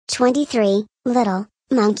23 little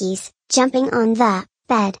monkeys jumping on the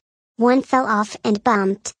bed. One fell off and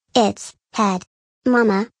bumped its head.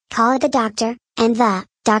 Mama called the doctor, and the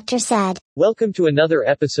doctor said, "Welcome to another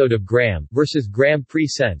episode of Graham vs. Graham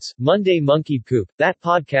Presents Monday Monkey Poop, that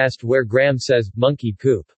podcast where Graham says monkey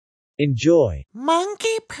poop. Enjoy.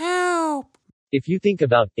 Monkey poop. If you think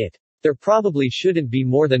about it, there probably shouldn't be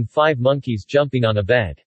more than 5 monkeys jumping on a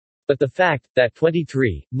bed. But the fact that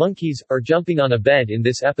 23 monkeys are jumping on a bed in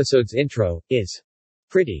this episode's intro is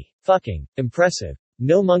pretty fucking impressive.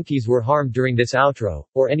 No monkeys were harmed during this outro,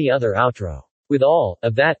 or any other outro. With all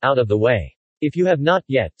of that out of the way, if you have not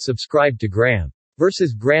yet subscribed to Graham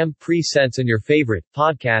vs. Graham Presents in your favorite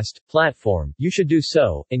podcast platform, you should do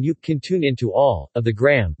so, and you can tune into all of the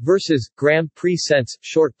Graham vs. Graham Presents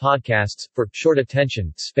short podcasts for short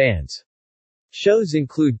attention spans. Shows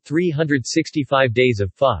include 365 Days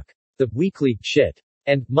of Fuck, The Weekly Shit,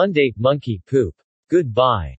 and Monday Monkey Poop. Goodbye.